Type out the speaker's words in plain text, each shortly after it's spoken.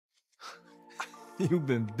You've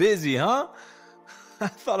been busy, huh? I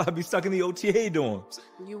thought I'd be stuck in the OTA dorms.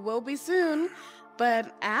 You will be soon,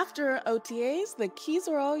 but after OTAs, the keys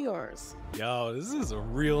are all yours. Yo, this is a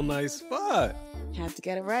real nice spot. Had to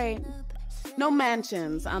get it right. No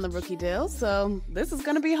mansions on the rookie deal, so this is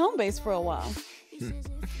gonna be home base for a while.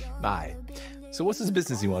 Bye. So what's this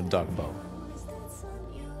business you want to talk about?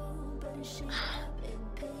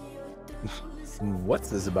 What's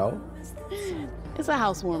this about? It's a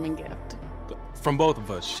housewarming gift. From both of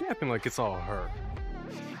us. She acting like it's all her.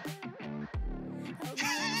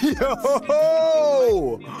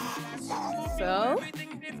 Yo! So,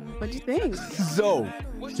 what'd you think? So,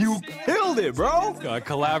 you killed it, bro! I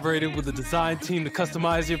collaborated with the design team to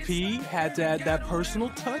customize your PE. Had to add that personal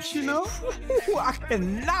touch, you know? I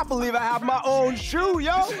cannot believe I have my own shoe,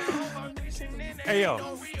 yo! Hey,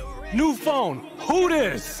 yo. New phone. Who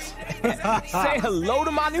this? Say hello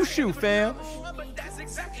to my new shoe, fam.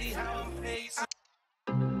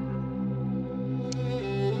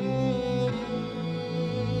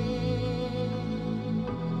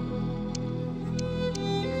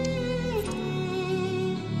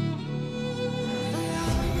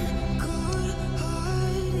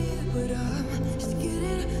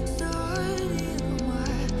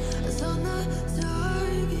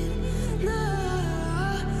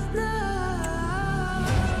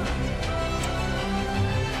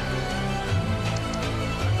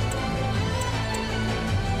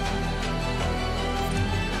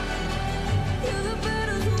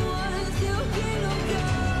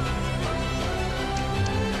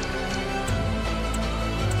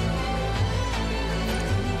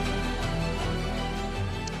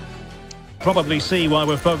 Probably see why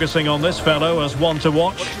we're focusing on this fellow as one to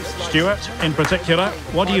watch. Stuart, in particular,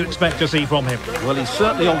 what do you expect to see from him? Well, he's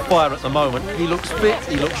certainly on fire at the moment. He looks fit,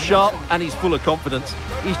 he looks sharp, and he's full of confidence.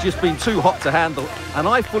 He's just been too hot to handle, and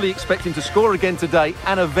I fully expect him to score again today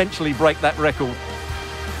and eventually break that record.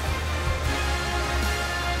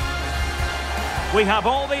 We have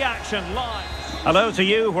all the action live. Hello to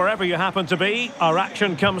you, wherever you happen to be. Our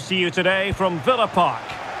action comes to you today from Villa Park.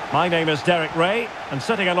 My name is Derek Ray, and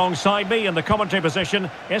sitting alongside me in the commentary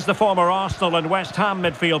position is the former Arsenal and West Ham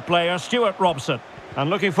midfield player, Stuart Robson. And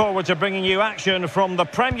looking forward to bringing you action from the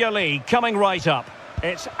Premier League coming right up.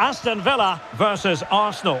 It's Aston Villa versus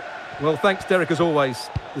Arsenal. Well, thanks, Derek, as always.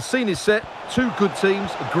 The scene is set, two good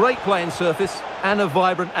teams, a great playing surface, and a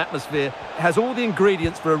vibrant atmosphere. It has all the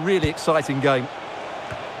ingredients for a really exciting game.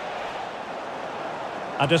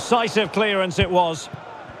 A decisive clearance it was.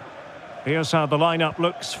 Here's how the lineup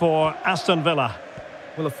looks for Aston Villa.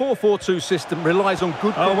 Well, a 4-4-2 system relies on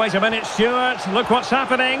good... Oh, wait a minute, Stuart. Look what's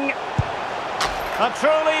happening. A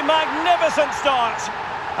truly magnificent start.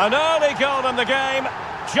 An early goal in the game.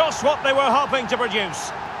 Just what they were hoping to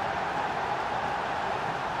produce.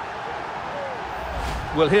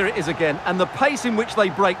 Well, here it is again, and the pace in which they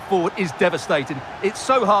break forward is devastating. It's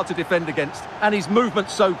so hard to defend against, and his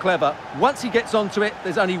movement's so clever. Once he gets onto it,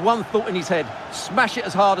 there's only one thought in his head: smash it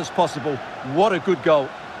as hard as possible. What a good goal.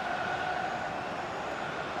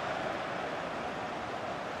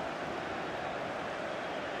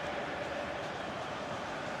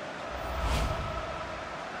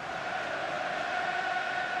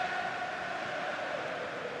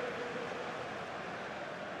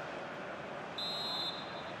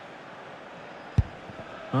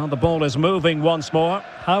 Well, the ball is moving once more.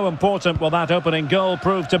 How important will that opening goal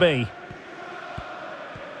prove to be?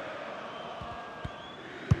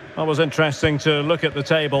 Well, it was interesting to look at the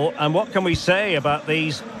table. And what can we say about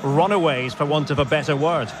these runaways, for want of a better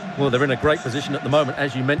word? Well, they're in a great position at the moment,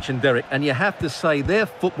 as you mentioned, Derek. And you have to say their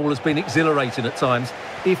football has been exhilarating at times.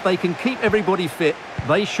 If they can keep everybody fit,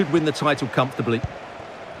 they should win the title comfortably.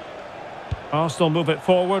 Arsenal move it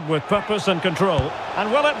forward with purpose and control.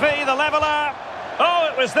 And will it be the leveller? Oh,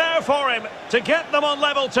 it was there for him to get them on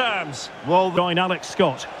level terms. Well, going Alex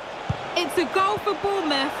Scott. It's a goal for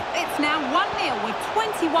Bournemouth. It's now 1-0 with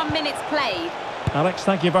 21 minutes played. Alex,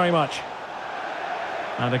 thank you very much.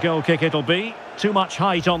 And a goal kick it'll be. Too much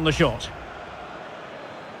height on the shot.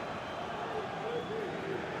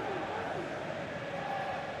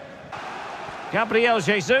 Gabriel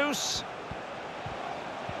Jesus.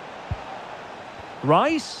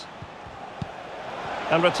 Rice.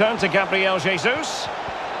 And return to Gabriel Jesus.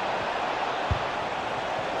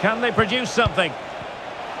 Can they produce something?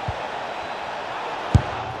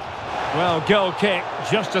 Well, goal kick,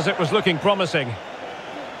 just as it was looking promising.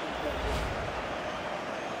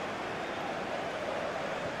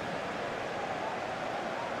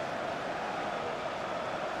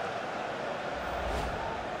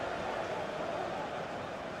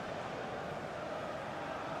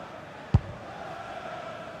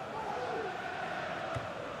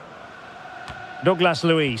 Douglas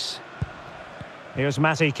Luiz. Here's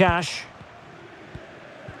Matty Cash.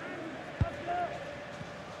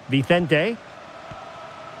 Vicente.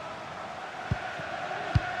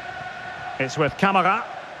 It's with Camara.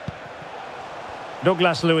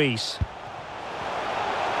 Douglas Luiz.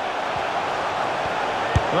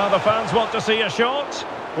 Well, the fans want to see a shot.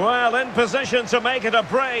 Well, in position to make it a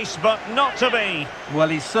brace, but not to be. Well,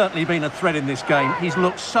 he's certainly been a threat in this game. He's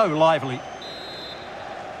looked so lively.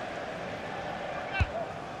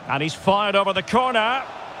 And he's fired over the corner.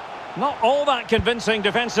 Not all that convincing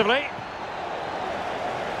defensively.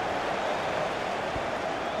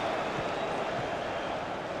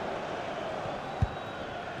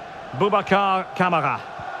 Boubacar Camara.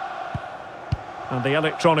 And the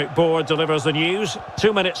electronic board delivers the news.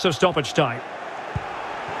 2 minutes of stoppage time.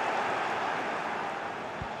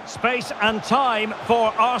 Space and time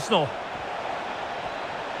for Arsenal.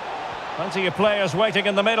 Plenty of players waiting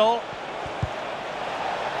in the middle.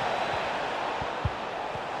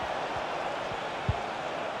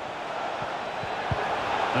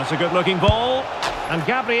 That's a good-looking ball. And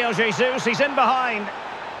Gabriel Jesus, he's in behind.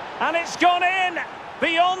 And it's gone in!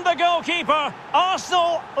 Beyond the goalkeeper.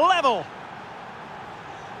 Arsenal level.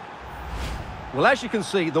 Well, as you can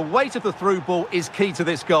see, the weight of the through ball is key to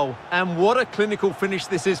this goal. And what a clinical finish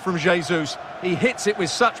this is from Jesus. He hits it with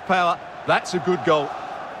such power. That's a good goal.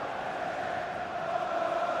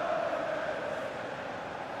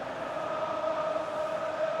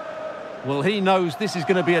 Well, he knows this is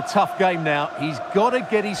going to be a tough game now. He's got to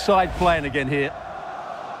get his side playing again here.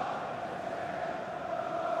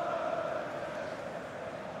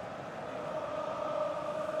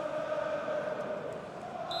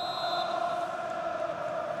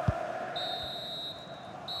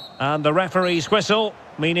 And the referee's whistle,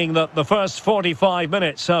 meaning that the first 45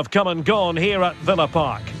 minutes have come and gone here at Villa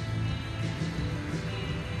Park.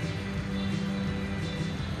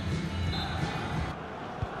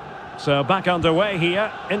 So back underway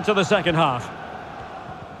here into the second half.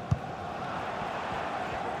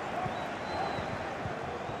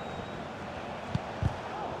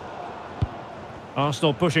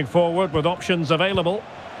 Arsenal pushing forward with options available.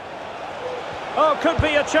 Oh, could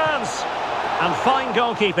be a chance. And fine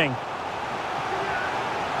goalkeeping.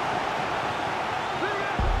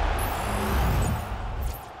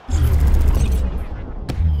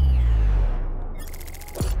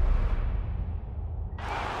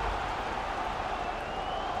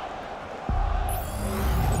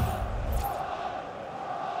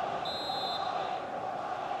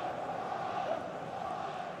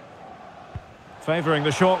 Favouring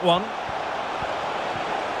the short one.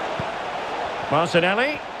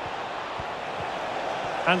 Martinelli.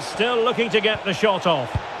 And still looking to get the shot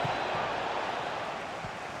off.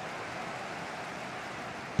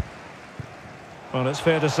 Well, it's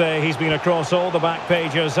fair to say he's been across all the back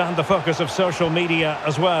pages and the focus of social media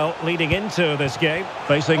as well, leading into this game.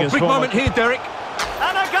 Facing his big moment here, Derek.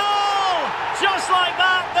 And a goal! Just like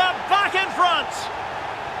that, they're back in front!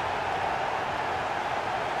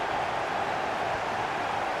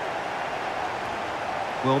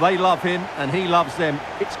 Well, they love him and he loves them.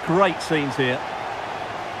 It's great scenes here.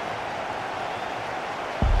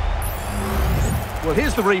 Well,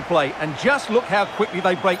 here's the replay, and just look how quickly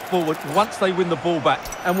they break forward once they win the ball back.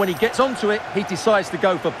 And when he gets onto it, he decides to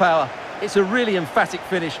go for power. It's a really emphatic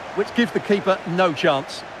finish, which gives the keeper no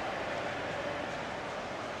chance.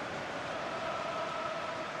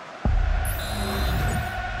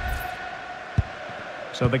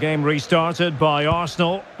 So the game restarted by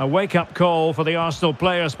Arsenal. A wake-up call for the Arsenal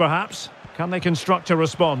players, perhaps. Can they construct a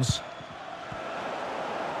response?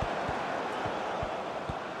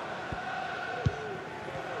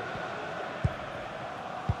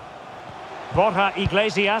 Borja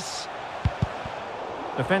Iglesias.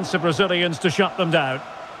 Defensive Brazilians to shut them down.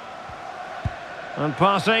 And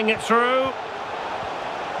passing it through.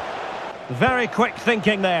 Very quick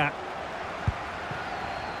thinking there.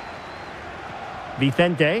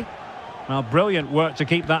 Vicente. Well, brilliant work to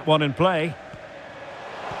keep that one in play.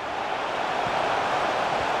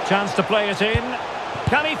 Chance to play it in.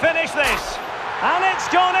 Can he finish this? And it's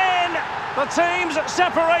gone in! The team's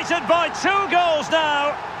separated by 2 goals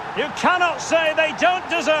now. You cannot say they don't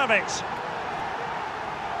deserve it.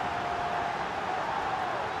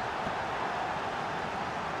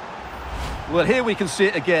 Well, here we can see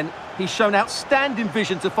it again. He's shown outstanding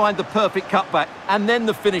vision to find the perfect cutback, and then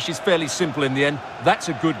the finish is fairly simple in the end. That's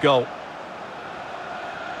a good goal.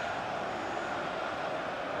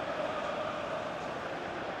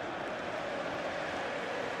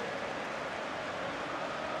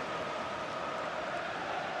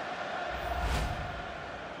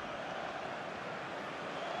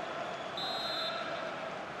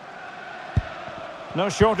 No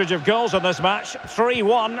shortage of goals in this match.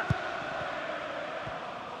 3-1.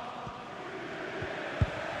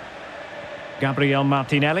 Gabriel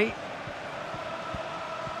Martinelli.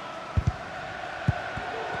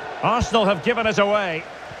 Arsenal have given it away.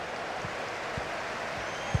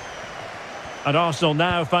 And Arsenal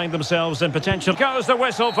now find themselves in potential. Goes the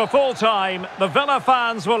whistle for full time. The Villa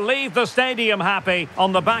fans will leave the stadium happy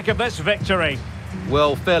on the back of this victory.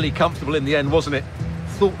 Well, fairly comfortable in the end, wasn't it?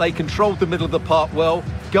 Thought they controlled the middle of the park well.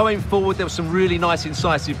 Going forward, there was some really nice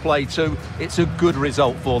incisive play too. It's a good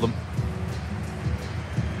result for them.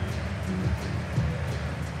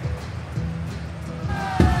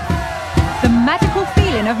 The magical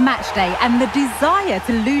feeling of match day and the desire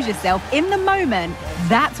to lose yourself in the moment,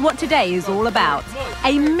 that's what today is all about.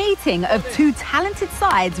 A meeting of two talented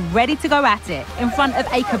sides ready to go at it in front of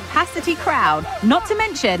a capacity crowd, not to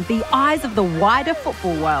mention the eyes of the wider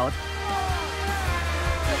football world.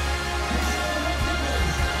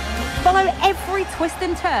 Follow every twist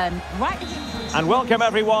and turn, right? And welcome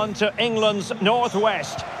everyone to England's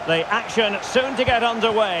Northwest. The action soon to get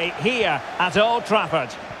underway here at Old Trafford.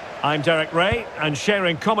 I'm Derek Ray, and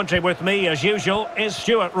sharing commentary with me as usual is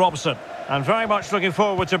Stuart Robson. And very much looking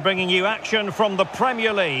forward to bringing you action from the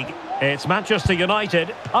Premier League. It's Manchester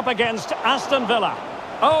United up against Aston Villa.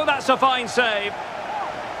 Oh, that's a fine save.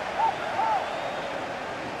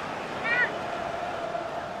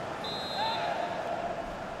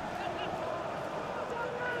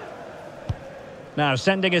 Now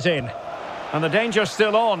sending it in. And the danger's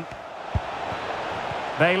still on.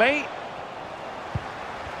 Bailey.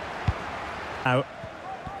 Out.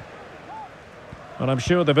 Well, I'm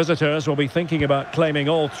sure the visitors will be thinking about claiming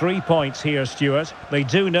all 3 points here, Stuart. They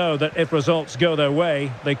do know that if results go their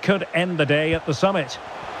way, they could end the day at the summit.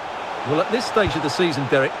 Well, at this stage of the season,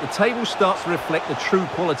 Derek, the table starts to reflect the true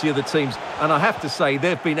quality of the teams. And I have to say,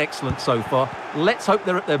 they've been excellent so far. Let's hope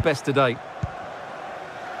they're at their best today.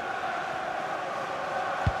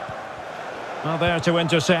 Well, there to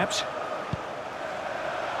intercept.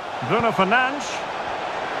 Bruno Fernandes.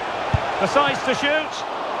 Decides to shoot.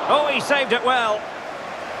 Oh, he saved it well.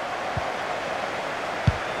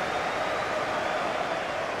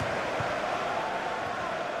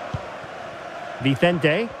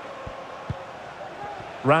 Vicente.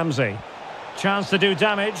 Ramsey. Chance to do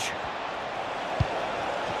damage.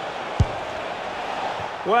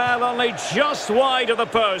 Well, only just wide of the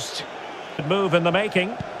post. Good move in the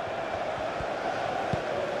making.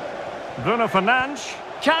 Bruno Fernandes.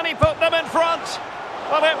 Can he put them in front?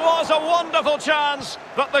 Well, it was a wonderful chance,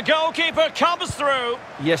 but the goalkeeper comes through.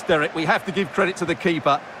 Yes, Derek, we have to give credit to the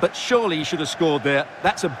keeper, but surely he should have scored there.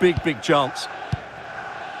 That's a big, big chance.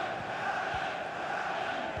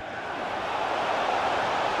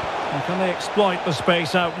 And can they exploit the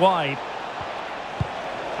space out wide?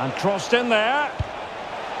 And crossed in there.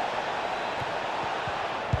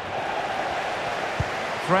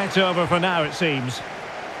 Threat over for now, it seems.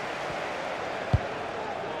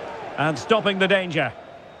 And stopping the danger.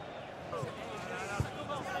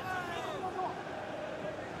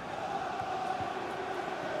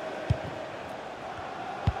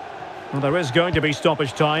 Well, there is going to be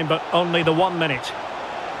stoppage time, but only the 1 minute.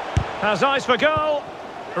 Has eyes for goal.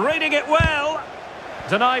 Reading it well.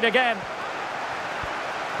 Denied again.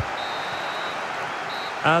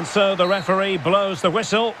 And so the referee blows the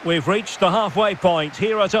whistle. We've reached the halfway point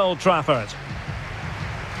here at Old Trafford.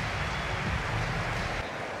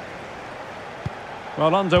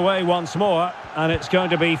 Well, underway once more, and it's going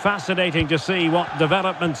to be fascinating to see what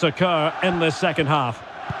developments occur in this second half.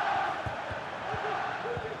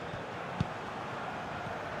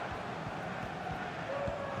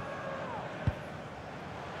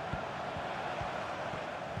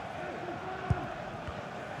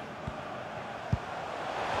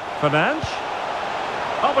 Fernandes.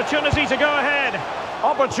 Opportunity to go ahead.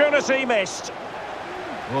 Opportunity missed.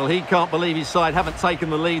 Well, he can't believe his side haven't taken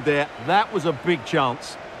the lead there. That was a big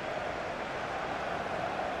chance.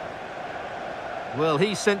 Well,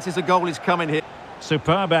 he senses a goal is coming here.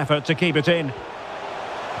 Superb effort to keep it in.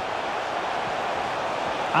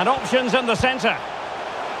 And options in the centre.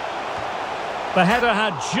 The header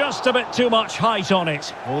had just a bit too much height on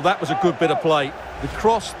it. Well, that was a good bit of play. The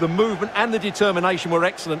cross, the movement and the determination were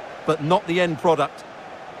excellent, but not the end product.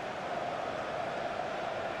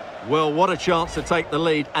 Well, what a chance to take the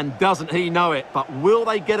lead, and doesn't he know it? But will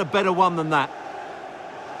they get a better one than that?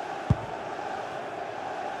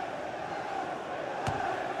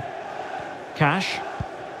 Cash.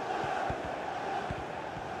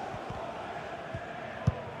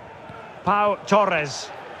 Pau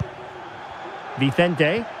Torres.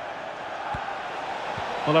 Vicente.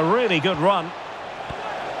 Well, a really good run.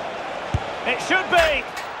 It should be.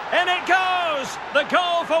 In it goes. The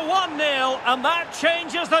goal for 1-0, and that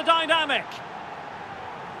changes the dynamic.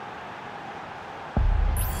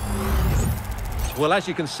 Well, as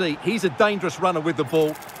you can see, he's a dangerous runner with the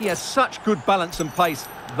ball. He has such good balance and pace.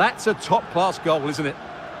 That's a top-class goal, isn't it?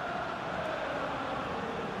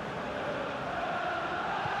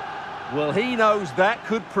 Well, he knows that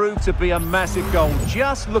could prove to be a massive goal.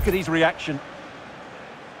 Just look at his reaction.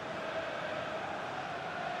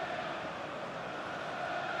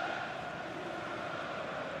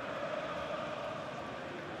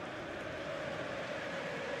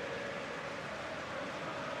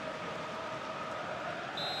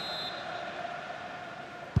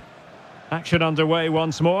 Action underway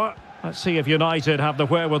once more. Let's see if United have the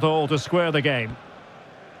wherewithal to square the game.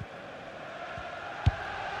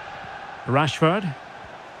 Rashford.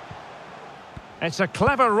 It's a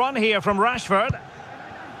clever run here from Rashford.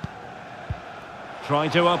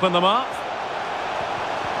 Trying to open them up.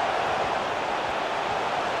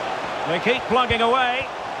 They keep plugging away.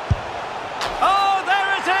 Oh,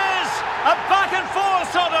 there it is! A back and forth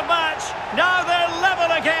sort of match. Now they're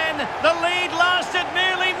level again. The lead lasted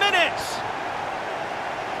merely minutes.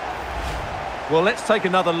 Well, let's take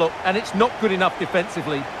another look, and it's not good enough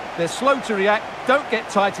defensively. They're slow to react, don't get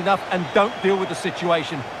tight enough, and don't deal with the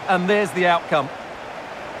situation. And there's the outcome.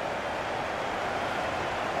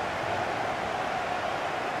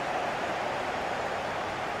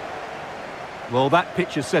 Well, that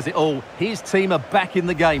picture says it all. His team are back in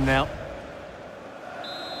the game now.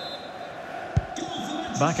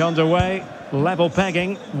 Back underway, level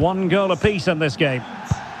pegging, 1 goal apiece in this game.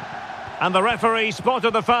 And the referee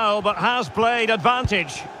spotted the foul, but has played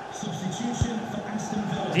advantage.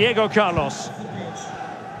 Diego Carlos.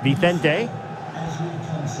 Vicente.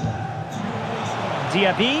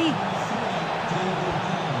 Diaby.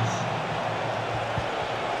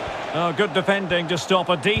 Oh, good defending to stop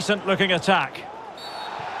a decent-looking attack.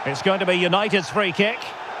 It's going to be United's free kick.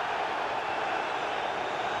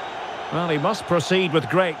 Well, he must proceed with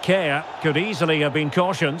great care. Could easily have been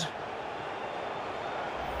cautioned.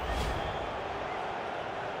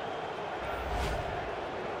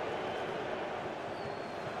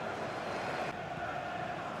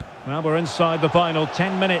 Well, we're inside the final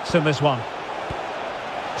 10 minutes in this one.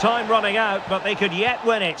 Time running out, but they could yet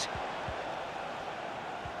win it.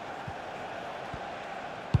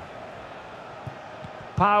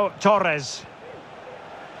 Pau Torres.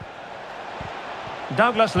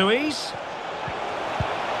 Douglas Luiz.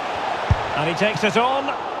 And he takes it on.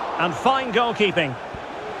 And fine goalkeeping.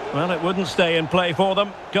 Well, it wouldn't stay in play for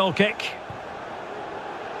them. Goal kick.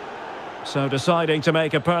 So deciding to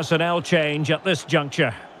make a personnel change at this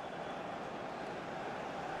juncture.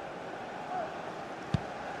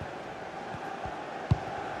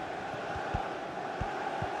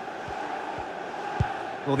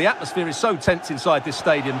 Well, the atmosphere is so tense inside this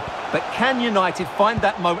stadium, but can United find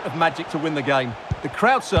that moment of magic to win the game? The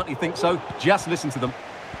crowd certainly think so. Just listen to them.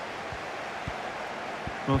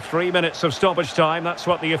 Well, 3 minutes of stoppage time, that's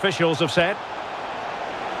what the officials have said.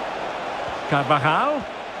 Carvajal.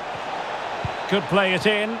 Could play it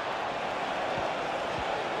in.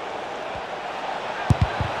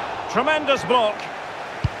 Tremendous block.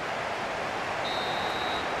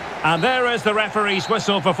 And there is the referee's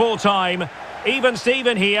whistle for full time. Even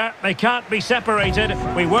Steven here, they can't be separated.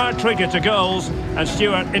 We were treated to goals. And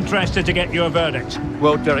Stuart, interested to get your verdict.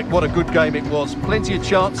 Well, Derek, what a good game it was. Plenty of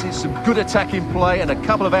chances, some good attacking play, and a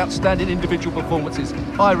couple of outstanding individual performances.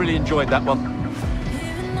 I really enjoyed that one.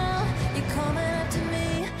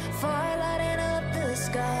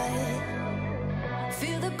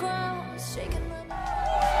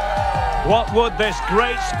 What would this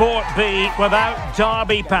great sport be without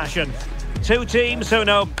derby passion? Two teams who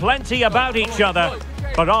know plenty about each other,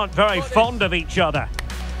 but aren't very fond of each other.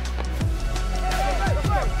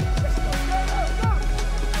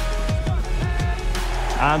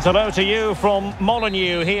 And hello to you from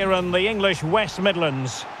Molineux here in the English West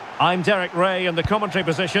Midlands. I'm Derek Ray in the commentary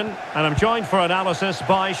position, and I'm joined for analysis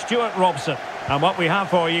by Stuart Robson. And what we have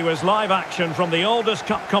for you is live action from the oldest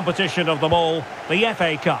cup competition of them all, the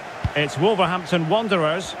FA Cup. It's Wolverhampton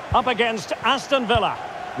Wanderers up against Aston Villa.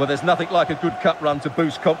 Well, there's nothing like a good cup run to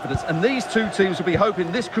boost confidence, and these two teams will be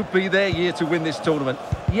hoping this could be their year to win this tournament.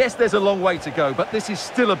 Yes, there's a long way to go, but this is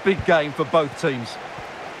still a big game for both teams.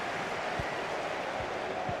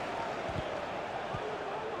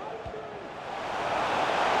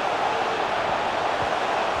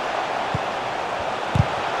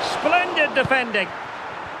 Splendid defending.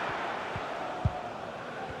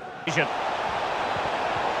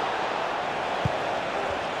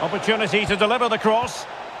 Opportunity to deliver the cross.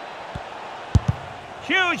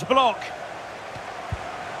 Huge block.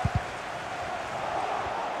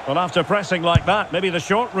 Well, after pressing like that, maybe the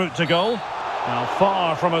short route to goal. Now,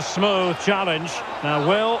 far from a smooth challenge. Now,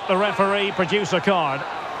 will the referee produce a card?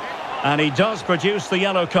 And he does produce the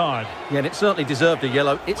yellow card. Yeah, and it certainly deserved a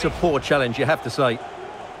yellow. It's a poor challenge, you have to say.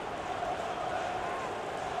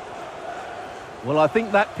 Well, I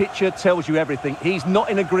think that picture tells you everything. He's not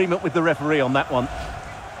in agreement with the referee on that one.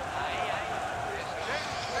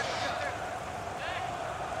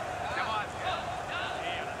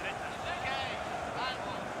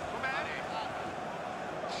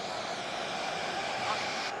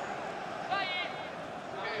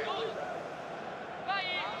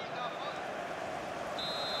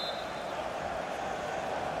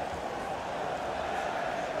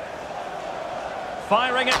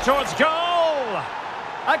 Firing it towards goal!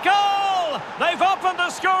 A goal! They've opened the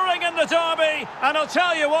scoring in the derby, and I'll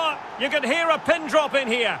tell you what, you can hear a pin drop in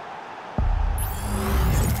here.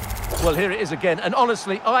 Well, here it is again, and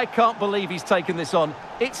honestly, I can't believe he's taken this on.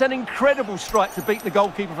 It's an incredible strike to beat the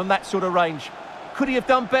goalkeeper from that sort of range. Could he have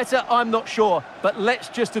done better? I'm not sure, but let's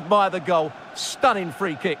just admire the goal. Stunning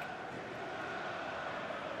free kick.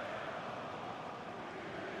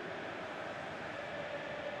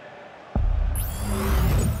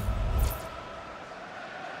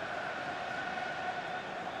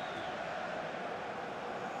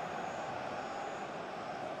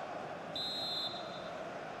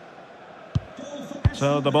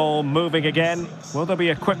 So the ball moving again. Will there be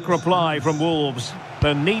a quick reply from Wolves?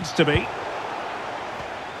 There needs to be.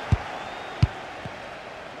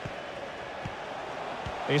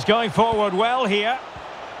 He's going forward well here.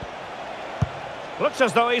 Looks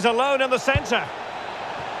as though he's alone in the centre.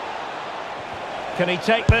 Can he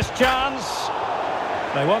take this chance?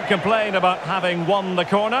 They won't complain about having won the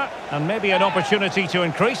corner, and maybe an opportunity to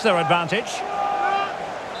increase their advantage.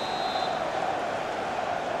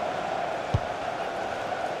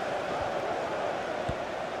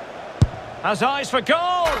 Has eyes for goal!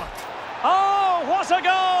 Oh, what a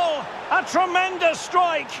goal! A tremendous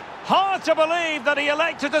strike! Hard to believe that he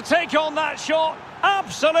elected to take on that shot.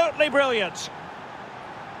 Absolutely brilliant.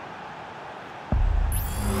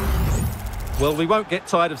 Well, we won't get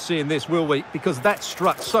tired of seeing this, will we? Because that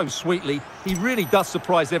struck so sweetly. He really does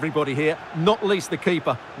surprise everybody here, not least the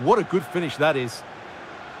keeper. What a good finish that is.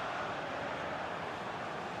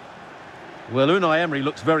 Well, Unai Emery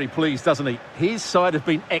looks very pleased, doesn't he? His side have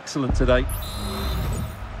been excellent today.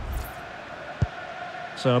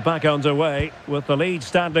 So back underway with the lead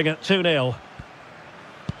standing at 2-0.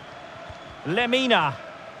 Lemina.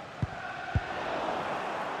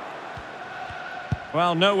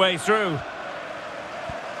 Well, no way through.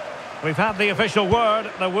 We've had the official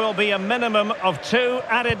word. There will be a minimum of 2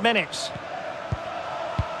 added minutes.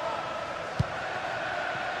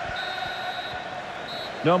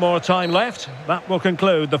 No more time left. That will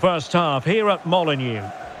conclude the first half here at Molineux.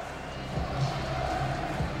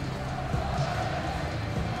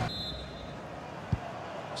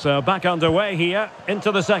 So back underway here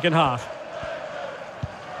into the second half.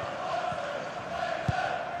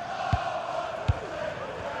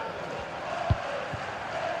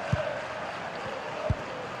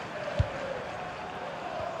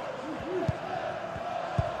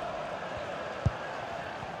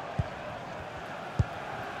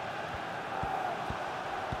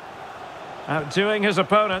 Outdoing his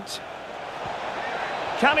opponent.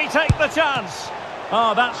 Can he take the chance?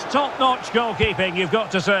 Oh, that's top-notch goalkeeping, you've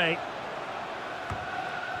got to say.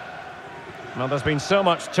 Well, there's been so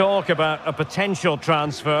much talk about a potential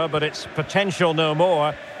transfer, but it's potential no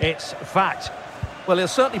more. It's fact. Well, he'll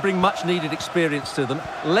certainly bring much-needed experience to them.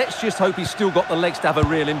 Let's just hope he's still got the legs to have a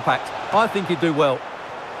real impact. I think he'd do well.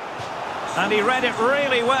 And he read it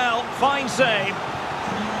really well. Fine save.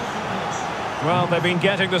 Well, they've been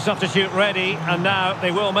getting the substitute ready, and now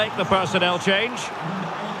they will make the personnel change.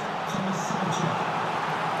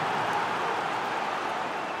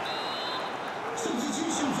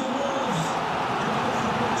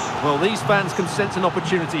 Well, these fans can sense an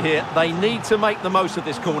opportunity here. They need to make the most of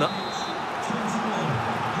this corner.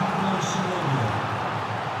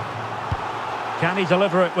 Can he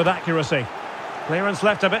deliver it with accuracy? Clearance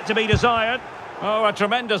left a bit to be desired. Oh, a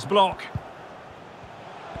tremendous block.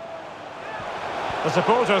 The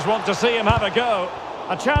supporters want to see him have a go.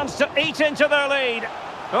 A chance to eat into their lead.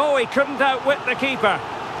 Oh, he couldn't outwit the keeper.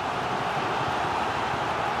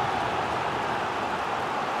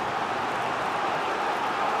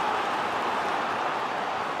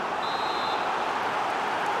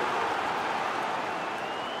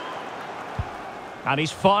 And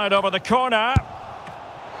he's fired over the corner.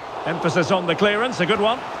 Emphasis on the clearance, a good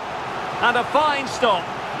one. And a fine stop.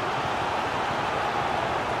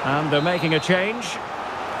 And they're making a change.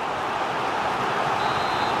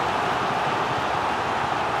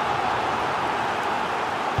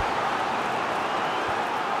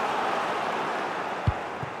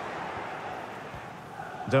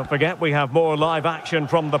 Don't forget, we have more live action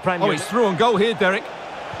from the Premier League. Oh, he's through on goal here, Derek.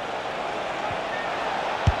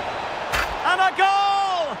 And a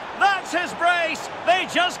goal! That's his brace! They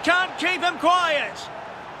just can't keep him quiet!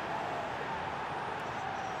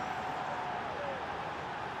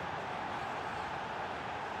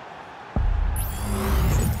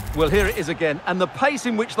 Well, here it is again, and the pace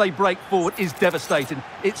in which they break forward is devastating.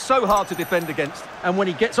 It's so hard to defend against, and when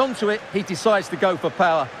he gets onto it, he decides to go for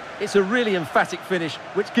power. It's a really emphatic finish,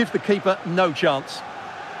 which gives the keeper no chance.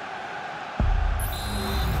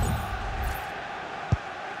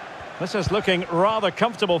 This is looking rather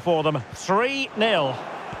comfortable for them. 3-0.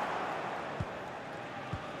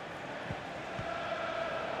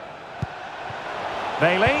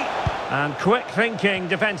 Bailey, and quick thinking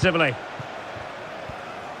defensively.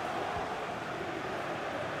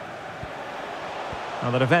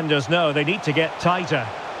 Now the defenders know they need to get tighter.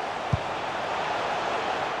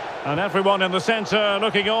 And everyone in the centre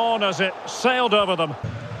looking on as it sailed over them.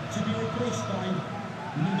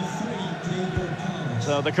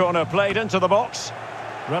 So the corner played into the box.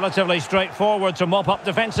 Relatively straightforward to mop up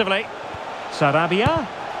defensively. Sarabia.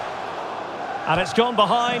 And it's gone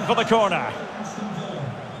behind for the corner.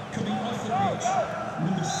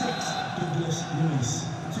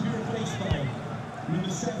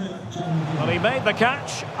 Well, he made the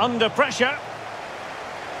catch under pressure.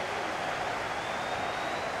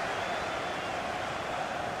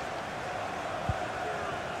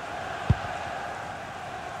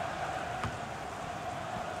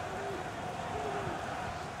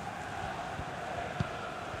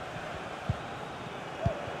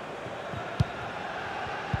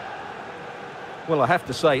 Well, I have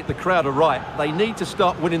to say, the crowd are right. They need to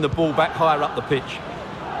start winning the ball back higher up the pitch.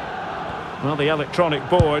 Well, the electronic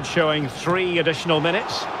board showing 3 additional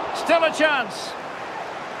minutes. Still a chance.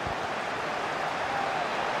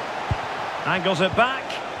 Angles it back.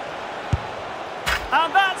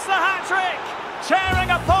 And that's the hat-trick! Tearing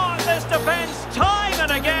apart this defence time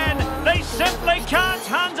and again. They simply can't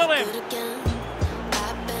handle him.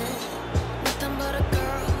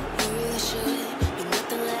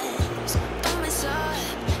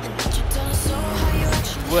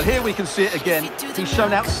 Well, here we can see it again. He's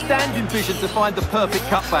shown outstanding vision to find the perfect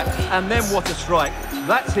cutback. And then what a strike.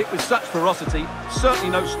 That's hit with such ferocity.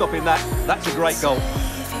 Certainly no stopping that. That's a great goal.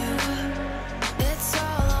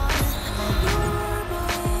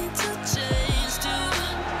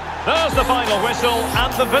 There's the final whistle,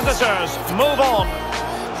 and the visitors move on.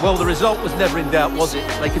 Well, the result was never in doubt, was it?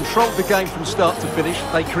 They controlled the game from start to finish.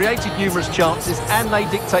 They created numerous chances, and they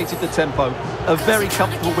dictated the tempo. A very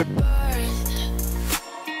comfortable win.